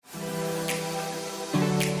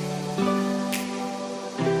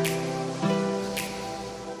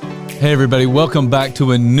Hey everybody, welcome back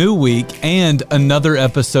to a new week and another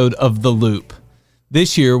episode of The Loop.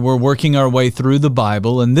 This year we're working our way through the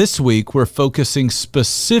Bible, and this week we're focusing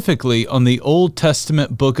specifically on the Old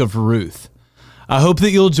Testament book of Ruth. I hope that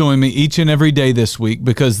you'll join me each and every day this week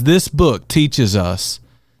because this book teaches us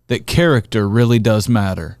that character really does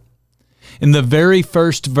matter. In the very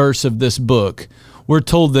first verse of this book, we're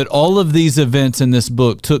told that all of these events in this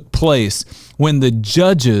book took place when the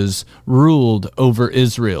judges ruled over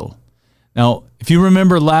Israel. Now, if you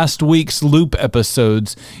remember last week's Loop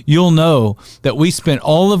episodes, you'll know that we spent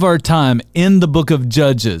all of our time in the book of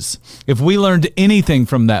Judges. If we learned anything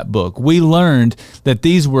from that book, we learned that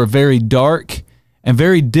these were very dark and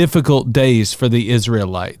very difficult days for the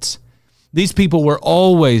Israelites. These people were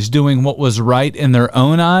always doing what was right in their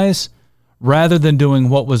own eyes rather than doing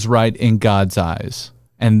what was right in God's eyes.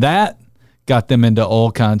 And that got them into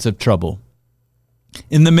all kinds of trouble.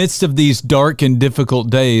 In the midst of these dark and difficult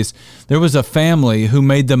days, there was a family who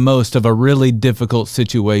made the most of a really difficult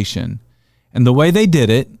situation. And the way they did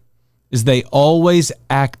it is they always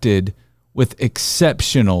acted with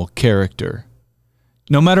exceptional character.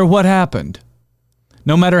 No matter what happened,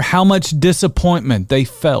 no matter how much disappointment they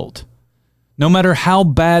felt, no matter how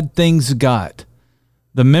bad things got,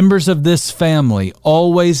 the members of this family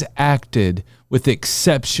always acted with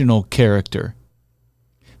exceptional character.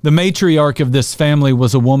 The matriarch of this family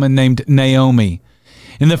was a woman named Naomi.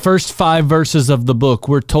 In the first 5 verses of the book,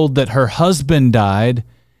 we're told that her husband died,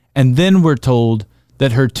 and then we're told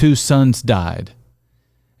that her 2 sons died.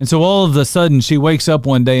 And so all of a sudden, she wakes up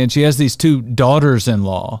one day and she has these 2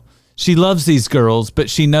 daughters-in-law. She loves these girls, but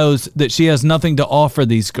she knows that she has nothing to offer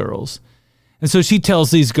these girls. And so she tells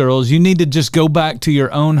these girls, you need to just go back to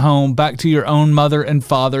your own home, back to your own mother and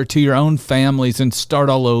father, to your own families, and start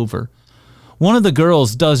all over. One of the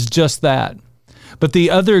girls does just that. But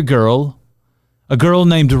the other girl, a girl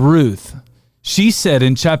named Ruth, she said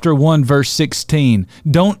in chapter 1, verse 16,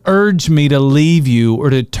 don't urge me to leave you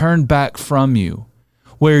or to turn back from you.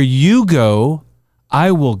 Where you go,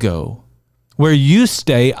 I will go. Where you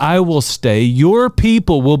stay, I will stay. Your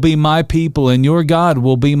people will be my people, and your God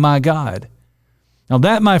will be my God. Now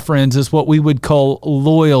that, my friends, is what we would call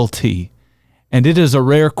loyalty, and it is a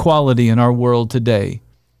rare quality in our world today.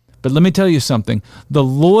 But let me tell you something. The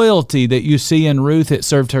loyalty that you see in Ruth, it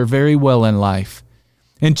served her very well in life.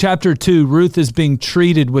 In chapter 2, Ruth is being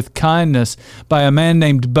treated with kindness by a man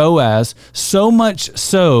named Boaz, so much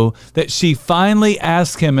so that she finally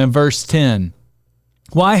asks him in verse 10,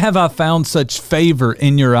 why have I found such favor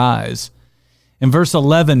in your eyes? In verse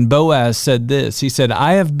 11, Boaz said this. He said,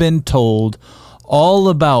 I have been told all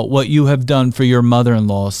about what you have done for your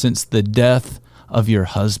mother-in-law since the death of your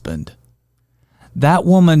husband. That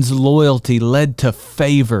woman's loyalty led to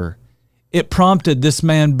favor. It prompted this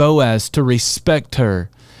man Boaz to respect her,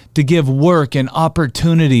 to give work and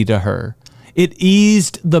opportunity to her. It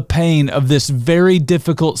eased the pain of this very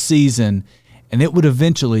difficult season, and it would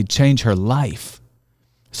eventually change her life.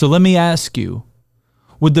 So let me ask you,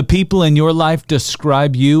 would the people in your life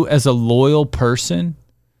describe you as a loyal person?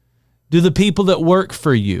 Do the people that work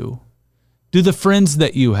for you, do the friends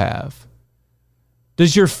that you have,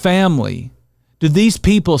 does your family, do these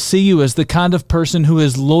people see you as the kind of person who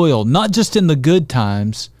is loyal, not just in the good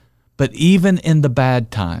times, but even in the bad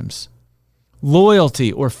times?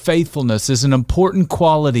 Loyalty or faithfulness is an important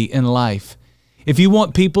quality in life. If you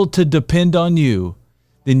want people to depend on you,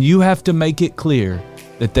 then you have to make it clear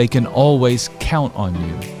that they can always count on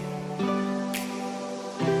you.